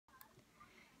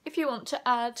If you want to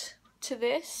add to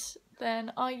this,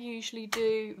 then I usually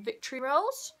do victory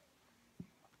rolls.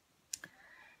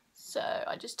 So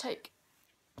I just take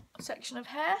a section of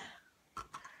hair.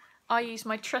 I use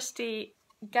my trusty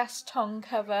gas tongue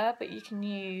cover, but you can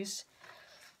use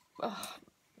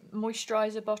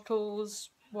moisturiser bottles,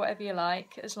 whatever you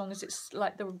like, as long as it's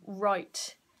like the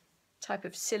right type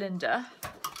of cylinder.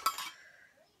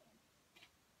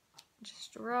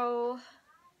 Just roll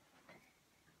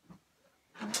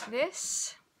like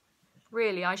this.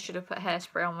 Really, I should have put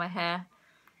hairspray on my hair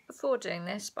before doing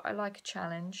this, but I like a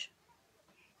challenge.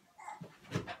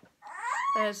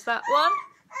 There's that one.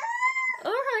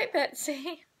 All right,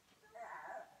 Betsy.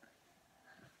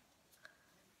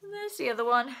 And there's the other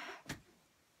one.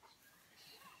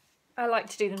 I like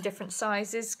to do them different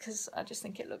sizes because I just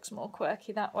think it looks more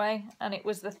quirky that way. And it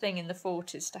was the thing in the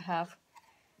 40s to have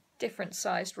different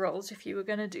sized rolls if you were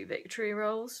going to do victory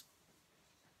rolls.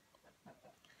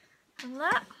 And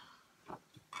that.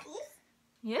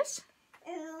 Yes.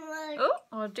 Oh,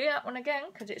 I'll do that one again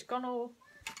because it's gone all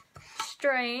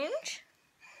strange.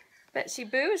 Betsy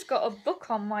Boo has got a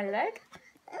book on my leg.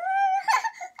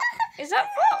 Is that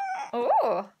what?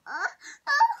 Oh.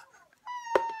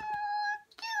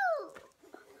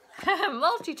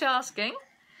 Multitasking.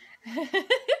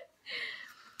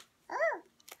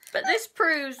 But this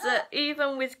proves that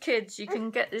even with kids you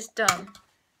can get this done.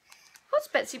 What's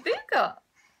Betsy Boo got?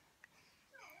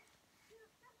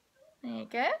 There you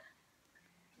go.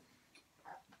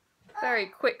 Very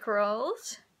quick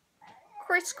rolls.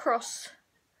 Crisscross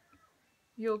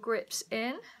your grips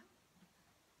in.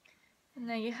 And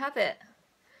there you have it.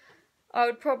 I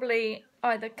would probably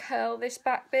either curl this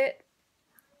back bit,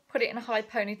 put it in a high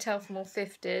ponytail for more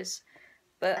 50s,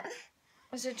 but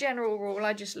as a general rule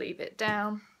I just leave it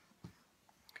down.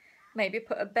 Maybe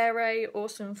put a beret or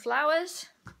some flowers,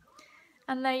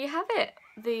 and there you have it,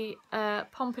 the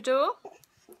Pompadour.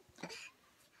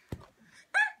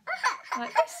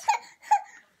 Like this.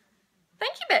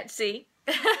 Thank you, Betsy.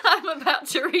 I'm about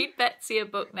to read Betsy a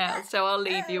book now, so I'll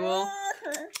leave you all.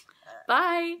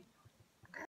 Bye.